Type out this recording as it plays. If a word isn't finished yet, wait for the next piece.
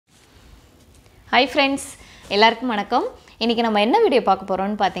Hi friends, எல்லாருக்கும் வணக்கம். இன்னைக்கு நம்ம என்ன வீடியோ பார்க்க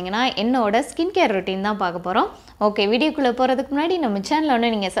போறோம்னு பாத்தீங்கன்னா என்னோட ஸ்கின் கேர் ரொட்டீன் தான் பார்க்க போறோம். ஓகே, வீடியோக்குள்ள போறதுக்கு முன்னாடி நம்ம சேனலை ஒண்ணு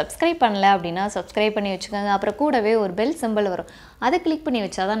நீங்க Subscribe பண்ணல அப்படினா Subscribe பண்ணி வச்சுக்கோங்க. அப்புறம் கூடவே ஒரு பெல் சிம்பல் வரும். அதை கிளிக் பண்ணி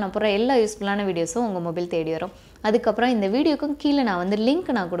வச்சாதான் நான் போற எல்லா யூஸ்ஃபுல்லான வீடியோஸும் உங்க மொபைல் தேடி வரும். அதுக்கு அப்புறம் இந்த வீடியோக்கு கீழ நான் வந்து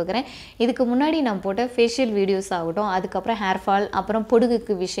லிங்க் நான் கொடுக்கிறேன். இதுக்கு முன்னாடி நான் போட்ட ஃபேஷியல் வீடியோஸ் ஆகட்டும், அதுக்கு அப்புறம் ஹேர் ஃபால், அப்புறம்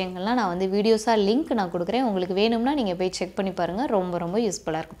பொடுகுக்கு விஷயங்கள்லாம் நான் வந்து வீடியோஸா லிங்க் நான் கொடுக்கிறேன். உங்களுக்கு வேணும்னா நீங்க போய் செக் பண்ணி பாருங்க. ரொம்ப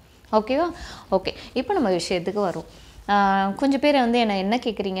யூஸ்ஃபுல்லா இருக்கும். ஓகேவா? ஓகே, இப்போ நம்ம விஷயத்துக்கு வரோம். கொஞ்சம் பேர் வந்து என்ன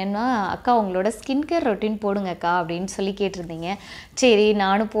கேட்குறீங்கன்னா, அக்கா உங்களோட ஸ்கின் கேர் ரொட்டீன் போடுங்க அக்கா அப்படின்னு சொல்லி கேட்டிருந்தீங்க. சரி,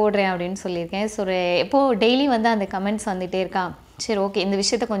 நானும் போடுறேன் அப்படின்னு சொல்லியிருக்கேன். ஸோ எப்போது டெய்லி வந்து அந்த கமெண்ட்ஸ் வந்துகிட்டே இருக்கா. சரி, ஓகே, இந்த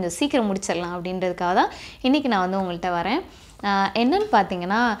விஷயத்த கொஞ்சம் சீக்கிரம் முடிச்சிடலாம் அப்படின்றதுக்காக தான் இன்றைக்கி நான் வந்து உங்கள்கிட்ட வரேன். என்னன்னு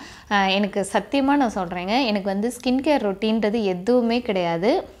பார்த்தீங்கன்னா, எனக்கு சத்தியமாக நான் சொல்கிறேங்க, எனக்கு வந்து ஸ்கின் கேர் ரொட்டீன்றது எதுவுமே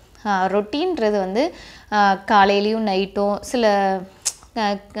கிடையாது. ரொட்டீன்றது வந்து காலையிலையும் நைட்டும் சில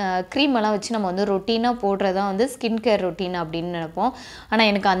க்ரீமெல்லாம் வச்சு நம்ம வந்து ரொட்டீனாக போடுறதான் வந்து ஸ்கின் கேர் ரொட்டீன் அப்படின்னு நினைப்போம். ஆனால்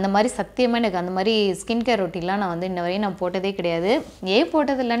எனக்கு அந்த மாதிரி சத்தியமாக எனக்கு அந்த மாதிரி ஸ்கின் கேர் ரொட்டீன்லாம் நான் வந்து இன்ன வரையும் நான் போட்டதே கிடையாது. ஏன்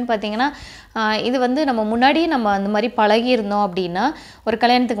போட்டது இல்லைன்னு பார்த்தீங்கன்னா, இது வந்து நம்ம முன்னாடியே நம்ம அந்த மாதிரி பழகியிருந்தோம் அப்படின்னா, ஒரு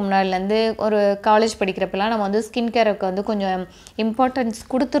கல்யாணத்துக்கு முன்னாடிலேருந்து ஒரு காலேஜ் படிக்கிறப்பெல்லாம் நம்ம வந்து ஸ்கின் கேருக்கு வந்து கொஞ்சம் இம்பார்ட்டன்ஸ்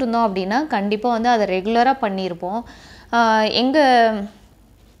கொடுத்துருந்தோம் அப்படின்னா கண்டிப்பாக வந்து அதை ரெகுலராக பண்ணியிருப்போம்.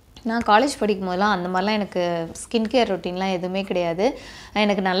 நான் காலேஜ் படிக்கும் போதெல்லாம் அந்த மாதிரிலாம் எனக்கு ஸ்கின் கேர் ரொட்டீன்லாம் எதுவுமே கிடையாது.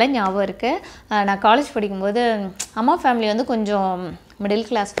 எனக்கு நல்ல ஞாபகம் இருக்குது. நான் காலேஜ் படிக்கும்போது அம்மா ஃபேமிலி வந்து கொஞ்சம் மிடில்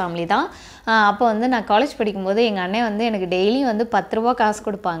கிளாஸ் ஃபேமிலி தான். அப்போ வந்து நான் காலேஜ் படிக்கும்போது எங்கள் அண்ணன் வந்து எனக்கு டெய்லியும் வந்து 10 ரூபா காசு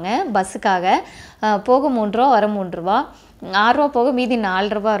கொடுப்பாங்க பஸ்ஸுக்காக. போக 3 ரூபா, வர 3 ரூபா, 6 ரூபா போக மீதி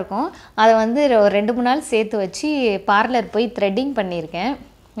 4 ரூபா இருக்கும். அதை வந்து ஒரு 2-3 நாள் சேர்த்து வச்சு பார்லர் போய் த்ரெட்டிங் பண்ணியிருக்கேன்.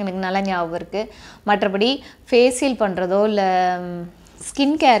 எனக்கு நல்லா ஞாபகம் இருக்குது. மற்றபடி ஃபேஷியல் பண்ணுறதோ இல்லை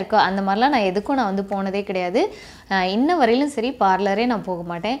ஸ்கின் கேருக்கு அந்த மாதிரிலாம் நான் எதுக்கும் நான் வந்து போனதே கிடையாது. இன்ன வரையிலும் சரி, பார்லரே நான் போக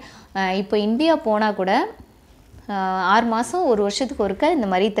மாட்டேன். இப்போ இந்தியா போனால் கூட 6 மாதம் 1 வருஷத்துக்கு ஒருக்க இந்த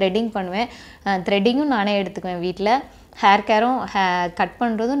மாதிரி த்ரெட்டிங் பண்ணுவேன். த்ரெட்டிங்கும் நானே எடுத்துக்குவேன் வீட்டில். ஹேர் கேரும் கட்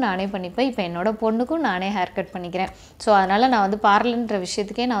பண்ணுறதும் நானே பண்ணிப்பேன். இப்போ என்னோடய பொண்ணுக்கும் நானே ஹேர் கட் பண்ணிக்கிறேன். ஸோ அதனால் நான் வந்து பார்லர்ன்ற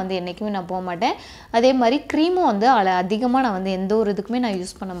விஷயத்துக்கே நான் வந்து என்றைக்குமே நான் போக மாட்டேன். அதே மாதிரி க்ரீமும் வந்து அதிகமாக நான் வந்து எந்த ஒரு இதுக்குமே நான்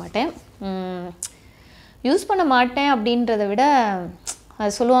யூஸ் பண்ண மாட்டேன் அப்படின்றத விட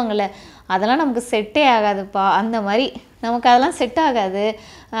அது சொல்லுவாங்கள்ல, அதெல்லாம் நமக்கு செட்டே ஆகாதுப்பா, அந்த மாதிரி நமக்கு அதெல்லாம் செட் ஆகாது.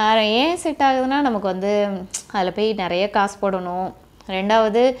 ஏன் செட் ஆகுதுன்னா, நமக்கு வந்து அதில் போய் நிறைய காசு போடணும்.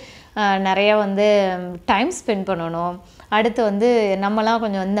 ரெண்டாவது நிறையா வந்து டைம் ஸ்பெண்ட் பண்ணணும். அடுத்து வந்து நம்மலாம்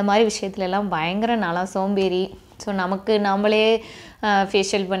கொஞ்சம் இந்த மாதிரி விஷயத்துலலாம் பயங்கர நாளாக சோம்பேறி. ஸோ நமக்கு நம்மளே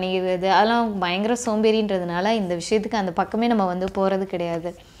ஃபேஷியல் பண்ணிக்கிறது அதெல்லாம் பயங்கர சோம்பேறின்றதுனால இந்த விஷயத்துக்கு அந்த பக்கமே நம்ம வந்து போகிறது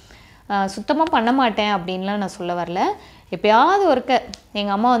கிடையாது. சுத்தமாக பண்ண மாட்டேன் அப்படின்லாம் நான் சொல்ல வரல. எப்போயாவது ஒருக்க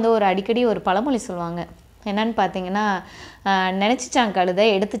எங்கள் அம்மா வந்து அடிக்கடி ஒரு பழமொழி சொல்லுவாங்க. என்னன்னு பார்த்தீங்கன்னா, நினச்சிச்சான் கழுதை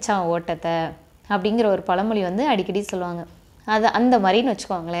எடுத்துச்சான் ஓட்டத்தை அப்படிங்கிற ஒரு பழமொழி வந்து அடிக்கடி சொல்லுவாங்க. அது அந்த மாதிரின்னு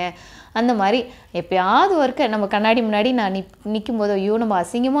வச்சுக்கோங்களேன். அந்த மாதிரி எப்போயாவது ஒருக்க நம்ம கண்ணாடி முன்னாடி நான் நிற்கும் போது, ஐயோ நம்ம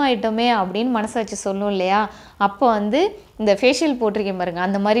அசிங்கமாக ஆகிட்டோமே அப்படின்னு மனசை வச்சு சொல்லும் இல்லையா, அப்போ வந்து இந்த ஃபேஷியல் போட்டிருக்கேன் பாருங்கள்,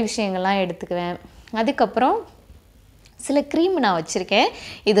 அந்த மாதிரி விஷயங்கள்லாம் எடுத்துக்குவேன். அதுக்கப்புறம் சில க்ரீம் நான் வச்சுருக்கேன்.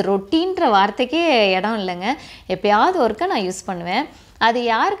 இது ரொட்டீன்ற வார்த்தைக்கே இடம் இல்லைங்க. எப்போயாவது ஒருக்க நான் யூஸ் பண்ணுவேன். அது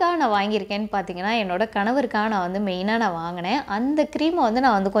யாருக்காக நான் வாங்கியிருக்கேன்னு பார்த்தீங்கன்னா, என்னோடய கணவருக்காக நான் வந்து மெயினாக நான் வாங்கினேன். அந்த க்ரீமை வந்து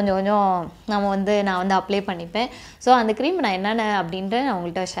நான் வந்து கொஞ்சம் நான் வந்து அப்ளை பண்ணிப்பேன். ஸோ அந்த க்ரீம் நான் என்னென்ன அப்படின்ற நான்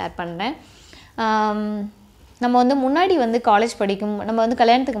உங்கள்கிட்ட ஷேர் பண்ணுறேன். நம்ம வந்து முன்னாடி வந்து காலேஜ் நம்ம வந்து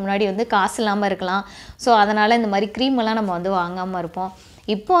கல்யாணத்துக்கு முன்னாடி வந்து காசு இல்லாமல் இருக்கலாம். ஸோ அதனால் இந்த மாதிரி க்ரீமெல்லாம் நம்ம வந்து வாங்காமல் இருப்போம்.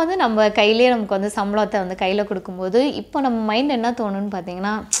 இப்போ வந்து நம்ம கையிலே நமக்கு வந்து சம்பளத்தை வந்து கையில் கொடுக்கும்போது இப்போ நம்ம மைண்ட் என்ன தோணுன்னு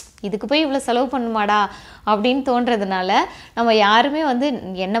பார்த்தீங்கன்னா, இதுக்கு போய் இவ்வளோ செலவு பண்ணுமாடா அப்படின்னு தோன்றதுனால நம்ம யாருமே வந்து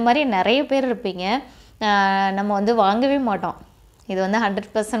என்ன மாதிரி நிறைய பேர் இருப்பீங்க, நம்ம வந்து வாங்கவே மாட்டோம். இது வந்து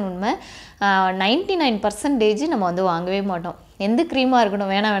 100% உண்மை. 99% நம்ம வந்து வாங்கவே மாட்டோம். எந்த க்ரீமாக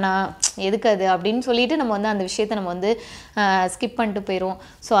இருக்கணும், வேணாம் எதுக்கு அது அப்படின்னு சொல்லிட்டு நம்ம வந்து அந்த விஷயத்தை நம்ம வந்து ஸ்கிப் பண்ணிட்டு போயிடுவோம்.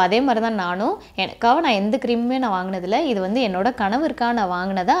 ஸோ அதே மாதிரி தான் நானும் எனக்காக நான் எந்த க்ரீமுமே நான் வாங்கினதில்லை. இது வந்து என்னோடய கணவருக்காக நான்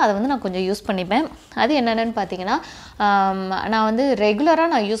வாங்கினதை அதை வந்து நான் கொஞ்சம் யூஸ் பண்ணிப்பேன். அது என்னென்னு பார்த்தீங்கன்னா, நான் வந்து ரெகுலராக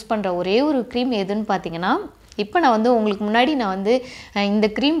நான் யூஸ் பண்ணுற ஒரே ஒரு க்ரீம் எதுன்னு பார்த்தீங்கன்னா, இப்போ நான் வந்து உங்களுக்கு முன்னாடி நான் வந்து இந்த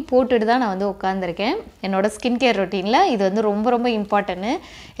க்ரீம் போட்டுட்டு தான் நான் வந்து உட்காந்துருக்கேன். என்னோடய ஸ்கின் கேர் ரொட்டீனில் இது வந்து ரொம்ப இம்பார்ட்டன்ட்டு.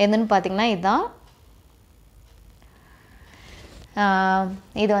 எதுன்னு பார்த்தீங்கன்னா இதுதான்.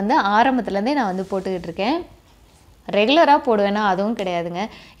 இது வந்து ஆரம்பத்துலேருந்தே நான் வந்து போட்டுக்கிட்டு இருக்கேன். ரெகுலராக போடுவேன்னா அதுவும் கிடையாதுங்க.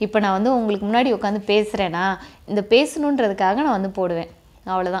 இப்போ நான் வந்து உங்களுக்கு முன்னாடி உட்காந்து பேசுகிறேன்னா, இந்த பேசணுன்றதுக்காக நான் வந்து போடுவேன்,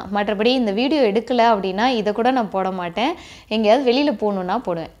 அவ்வளோதான். மற்றபடி இந்த வீடியோ எடுக்கலை அப்படின்னா இதை கூட நான் போட மாட்டேன். எங்கேயாவது வெளியில் போகணுன்னா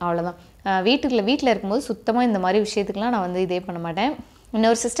போடுவேன், அவ்வளோதான். வீட்டில் இருக்கும்போது சுத்தமாக இந்த மாதிரி விஷயத்துக்கெலாம் நான் வந்து இதே பண்ண மாட்டேன்.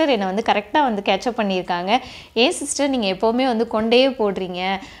 இன்னொரு சிஸ்டர் என்னை வந்து கரெக்டாக வந்து கேட்சப் பண்ணியிருக்காங்க. ஏன் சிஸ்டர் நீங்கள் எப்போவுமே வந்து கொண்டே போடுறீங்க,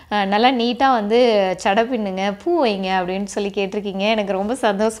 நல்லா நீட்டாக வந்து சடை பின்னுங்க, பூ வைங்க அப்படின்னு சொல்லி கேட்டிருக்கீங்க. எனக்கு ரொம்ப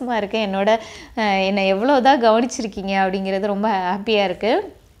சந்தோஷமாக இருக்குது. என்னை எவ்வளோதான் கவனிச்சிருக்கீங்க அப்படிங்கிறது ரொம்ப ஹாப்பியாக இருக்குது.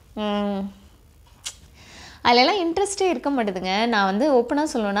 அதிலெல்லாம் இன்ட்ரெஸ்ட்டே இருக்க மாட்டேதுங்க. நான் வந்து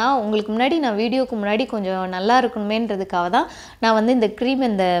ஓப்பனாக சொல்லணும்னா, உங்களுக்கு முன்னாடி நான் வீடியோக்கு முன்னாடி கொஞ்சம் நல்லா இருக்கணுமேன்றதுக்காக தான் நான் வந்து இந்த க்ரீம்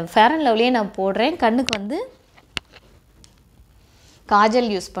இந்த ஃபேர் அண்ட் லவ்லியே நான் போடுறேன். கண்ணுக்கு வந்து காஜல்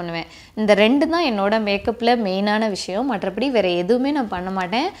யூஸ் பண்ணுவேன். இந்த 2 தான் என்னோட மேக்கப்பில் மெயினான விஷயம். மற்றபடி வேறு எதுவுமே நான் பண்ண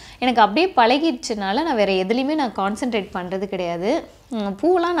மாட்டேன். எனக்கு அப்படியே பழகிடுச்சுனால நான் வேறு எதுலேயுமே நான் கான்சென்ட்ரேட் பண்ணுறது கிடையாது.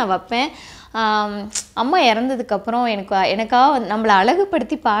 பூவெலாம் நான் வைப்பேன். அம்மா இறந்ததுக்கப்புறம் எனக்காக நம்மளை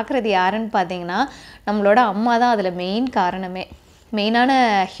அழகுபடுத்தி பார்க்குறது யாருன்னு பார்த்தீங்கன்னா நம்மளோட அம்மா தான். அதில் மெயின் காரணமே, மெயினான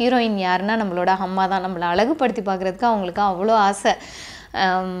ஹீரோயின் யாருன்னா நம்மளோட அம்மா தான். நம்மளை அழகுபடுத்தி பார்க்குறதுக்கு அவங்களுக்கு அவ்வளோ ஆசை.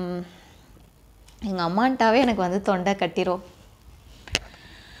 எங்கள் அம்மான்ட்டாவே எனக்கு வந்து தொண்டை கட்டிரும்.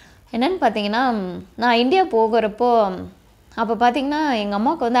 என்னென்னு பார்த்தீங்கன்னா, நான் இந்தியா போகிறப்போ அப்போ பார்த்திங்கன்னா எங்கள்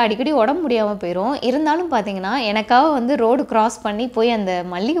அம்மாவுக்கு வந்து அடிக்கடி உடம்பு முடியாமல் போயிடும். இருந்தாலும் பார்த்திங்கன்னா எனக்காக வந்து ரோடு க்ராஸ் பண்ணி போய் அந்த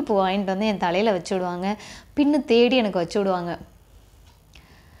மல்லிகைப்பூ வாங்கிட்டு வந்து என் தலையில் வச்சு விடுவாங்க. பின்னு தேடி எனக்கு வச்சு விடுவாங்க.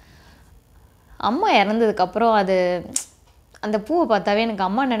 அம்மா இறந்ததுக்கப்புறம் அந்த பூவை பார்த்தாவே எனக்கு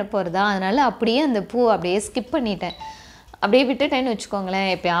அம்மா நினைப்பு வருதா, அதனால் அப்படியே அந்த பூவை அப்படியே ஸ்கிப் பண்ணிட்டேன். அப்படியே விட்டுட்டேன்னு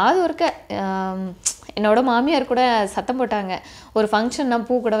வச்சுக்கோங்களேன். எப்போயாவது ஒருக்க என்னோடய மாமியார் கூட சத்தம் போட்டாங்க, ஒரு ஃபங்க்ஷன்னா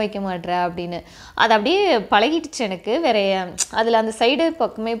பூ கூட வைக்க மாட்டேற அப்படின்னு. அது அப்படியே பழகிடுச்சு எனக்கு. வேறு அதில் அந்த சைடு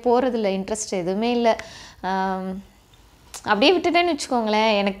பக்கமே போகிறதில்ல, இன்ட்ரெஸ்ட் எதுவுமே இல்லை. அப்படியே விட்டுட்டேன்னு வச்சுக்கோங்களேன்.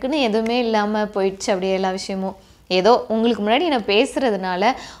 எனக்குன்னு எதுவுமே இல்லாமல் போயிடுச்சு அப்படியே எல்லா விஷயமும். ஏதோ உங்களுக்கு முன்னாடி நான்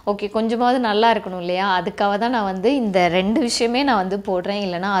பேசுகிறதுனால ஓகே கொஞ்சமாவது நல்லா இருக்கணும் இல்லையா, அதுக்காக தான் நான் வந்து இந்த 2 விஷயமே நான் வந்து போடுறேன்.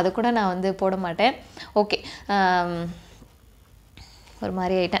 இல்லைனா அது கூட நான் வந்து போட மாட்டேன். ஓகே, ஒரு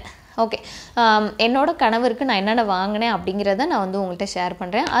மாதிரி ஆயிட்டேன். ஓகே, என்னோடய கணவருக்கு நான் என்னென்ன வாங்கினேன் அப்படிங்கிறத நான் வந்து உங்கள்கிட்ட ஷேர்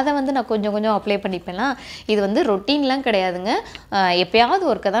பண்ணுறேன். அதை வந்து நான் கொஞ்சம் கொஞ்சம் அப்ளை பண்ணிப்பேனா. இது வந்து ரொட்டீன்லாம் கிடையாதுங்க, எப்போயாவது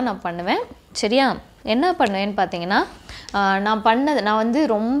ஒருக்க தான் நான் பண்ணுவேன். சரியா, என்ன பண்ணுவேன்னு பார்த்தீங்கன்னா, நான் வந்து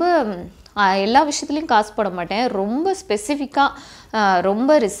ரொம்ப எல்லா விஷயத்துலையும் காசு போட மாட்டேன். ரொம்ப ஸ்பெசிஃபிக்காக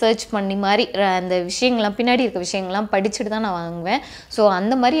ரொம்ப ரிசர்ச் பண்ணி மாதிரி அந்த விஷயங்கள்லாம் பின்னாடி இருக்க விஷயங்கள்லாம் படிச்சுட்டு தான் நான் வாங்குவேன். ஸோ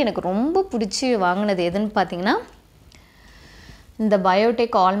அந்த மாதிரி எனக்கு ரொம்ப பிடிச்சி வாங்கினது எதுன்னு பார்த்தீங்கன்னா, இந்த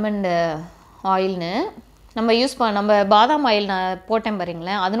பயோடெக் ஆல்மண்ட் ஆயில்னு நம்ம பாதாம் ஆயில் நான் போட்டேன்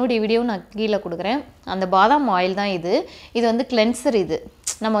பாருங்களேன், அதனுடைய வீடியோ நான் கீழே கொடுக்குறேன். அந்த பாதாம் ஆயில் தான் இது வந்து கிளென்சர். இது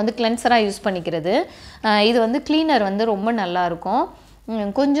நம்ம வந்து கிளென்சராக யூஸ் பண்ணிக்கிறது. இது வந்து க்ளீனர் வந்து ரொம்ப நல்லாயிருக்கும்.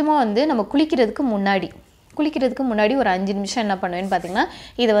 கொஞ்சமாக வந்து நம்ம குளிக்கிறதுக்கு முன்னாடி ஒரு 5 நிமிஷம் என்ன பண்ணுவேன்னு பார்த்தீங்கன்னா,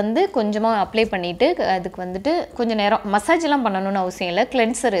 இதை வந்து கொஞ்சமாக அப்ளை பண்ணிவிட்டு அதுக்கு வந்துட்டு கொஞ்சம் நேரம் மசாஜெலாம் பண்ணணும்னு அவசியம் இல்லை.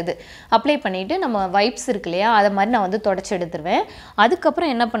 கிளென்சர் இது அப்ளை பண்ணிவிட்டு நம்ம வைப்ஸ் இருக்கு இல்லையா, அதை மாதிரி நான் வந்து தொடச்சி எடுத்துருவேன்.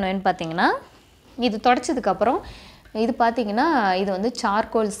 அதுக்கப்புறம் என்ன பண்ணுவேன்னு பார்த்தீங்கன்னா, இது தொடச்சதுக்கப்புறம் இது பார்த்தீங்கன்னா இது வந்து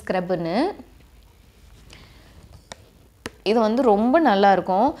சார்கோல் ஸ்க்ரப்புன்னு. இது வந்து ரொம்ப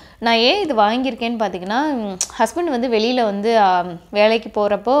நல்லாயிருக்கும். நான் ஏன் இது வாங்கியிருக்கேன்னு பார்த்தீங்கன்னா, ஹஸ்பண்ட் வந்து வெளியில் வந்து வேலைக்கு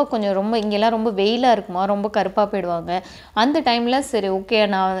போகிறப்போ கொஞ்சம் இங்கெல்லாம் ரொம்ப வெயிலாக இருக்குமா, ரொம்ப கருப்பாக போயிடுவாங்க. அந்த டைமில் சரி ஓகே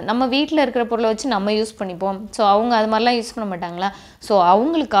நம்ம வீட்டில் இருக்கிற பொருளை வச்சு நம்ம யூஸ் பண்ணிப்போம். ஸோ அவங்க அது மாதிரிலாம் யூஸ் பண்ண மாட்டாங்களா, ஸோ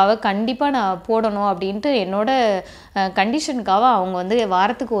அவங்களுக்காக கண்டிப்பாக நான் போடணும் அப்படின்ட்டு என்னோடய கண்டிஷனுக்காக அவங்க வந்து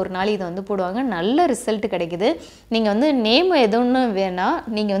வாரத்துக்கு ஒரு நாள் இதை வந்து போடுவாங்க. நல்ல ரிசல்ட் கிடைக்குது. நீங்கள் வந்து நேம் எதுன்னு வேணால்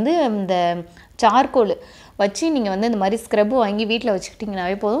நீங்கள் வந்து இந்த சார்கோல் வச்சு நீங்கள் வந்து இந்த மாதிரி ஸ்க்ரப்பு வாங்கி வீட்டில்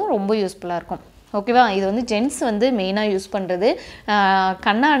வச்சுக்கிட்டிங்கனாவே போதும், ரொம்ப யூஸ்ஃபுல்லாக இருக்கும். ஓகேவா, இது வந்து ஜென்ட்ஸ் வந்து மெயினாக யூஸ் பண்ணுறது.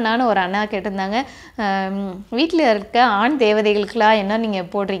 அண்ணான்னு ஒரு அண்ணா கேட்டிருந்தாங்க, வீட்டில் இருக்க ஆண் தேவதைகளுக்கெலாம் என்ன நீங்கள்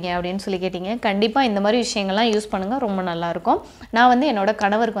போடுறீங்க அப்படின்னு சொல்லி கேட்டிங்க. கண்டிப்பாக இந்த மாதிரி விஷயங்கள்லாம் யூஸ் பண்ணுங்கள், ரொம்ப நல்லாயிருக்கும். நான் வந்து என்னோடய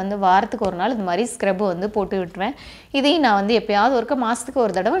கணவருக்கு வந்து வாரத்துக்கு ஒரு நாள் இந்த மாதிரி ஸ்க்ரப்பு வந்து போட்டு விட்டுருவேன். இதையும் நான் வந்து எப்போயாவது ஒருக்க மாதத்துக்கு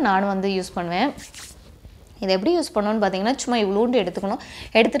ஒரு தடவை நானும் வந்து யூஸ் பண்ணுவேன். இதை எப்படி யூஸ் பண்ணணும்னு பார்த்தீங்கன்னா, சும்மா இவ்வளோண்டு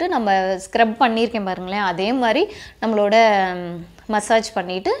எடுத்துகிட்டு நம்ம ஸ்க்ரப் பண்ணியிருக்கேன் பாருங்களேன், அதே மாதிரி நம்மளோட மசாஜ்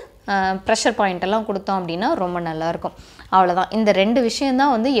பண்ணிவிட்டு ப்ரெஷர் பாயிண்டெல்லாம் கொடுத்தோம் அப்படின்னா ரொம்ப நல்லாயிருக்கும். அவ்வளோதான். இந்த 2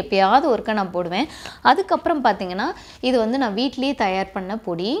 விஷயந்தான் வந்து எப்போயாவது ஒருக்க நான் போடுவேன். அதுக்கப்புறம் பார்த்திங்கன்னா, இது வந்து நான் வீட்டிலேயே தயார் பண்ண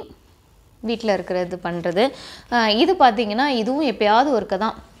பொடி, வீட்டில் இருக்கிறது பண்ணுறது. இது பார்த்திங்கன்னா இதுவும் எப்போயாவது ஒருக்க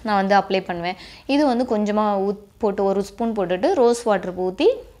தான் நான் வந்து அப்ளை பண்ணுவேன். இது வந்து கொஞ்சமாக போட்டு 1 ஸ்பூன் போட்டுட்டு ரோஸ் வாட்டர் ஊற்றி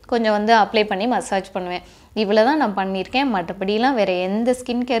கொஞ்சம் வந்து அப்ளை பண்ணி மசாஜ் பண்ணுவேன். இவ்வளோ தான் நான் பண்ணியிருக்கேன். மற்றபடிலாம் வேறு எந்த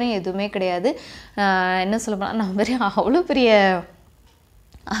ஸ்கின் கேரும் எதுவுமே கிடையாது. என்ன சொல்ல போனால் நான் அவ்வளோ பெரிய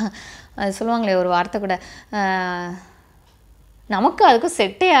அது சொல்லுவாங்களே ஒரு வார்த்தை கூட, நமக்கு அதுக்கும்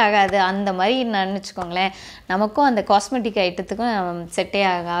செட்டே ஆகாது அந்த மாதிரி நினச்சிக்கோங்களேன். நமக்கும் அந்த காஸ்மெட்டிக் ஐட்டத்துக்கும் செட்டே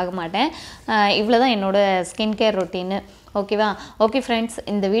ஆக மாட்டேன். இவ்வளோ தான் என்னோடய ஸ்கின் கேர் ரொட்டீனு. ஓகேவா? ஓகே ஃப்ரெண்ட்ஸ்,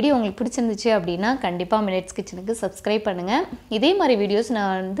 இந்த வீடியோ உங்களுக்கு பிடிச்சிருந்துச்சு அப்படின்னா கண்டிப்பாக மினிட்ஸ் கிச்சனுக்கு சப்ஸ்கிரைப் பண்ணுங்கள். இதே மாதிரி வீடியோஸ்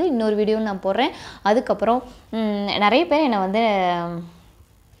நான் வந்து இன்னொரு வீடியோ நான் போடுறேன். அதுக்கப்புறம் நிறைய பேர் என்னை வந்து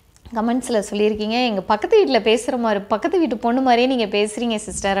கமெண்ட்ஸில் சொல்லியிருக்கீங்க. எங்கள் பக்கத்து வீட்டில் பேசுகிற மாதிரி, பக்கத்து வீட்டு பொண்ணு மாதிரியே நீங்கள் பேசுகிறீங்க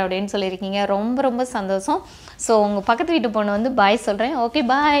சிஸ்டர் அப்படின்னு சொல்லியிருக்கீங்க. ரொம்ப ரொம்ப சந்தோஷம். ஸோ உங்கள் பக்கத்து வீட்டு பொண்ணு வந்து பாய் சொல்கிறேன். Okay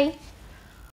bye.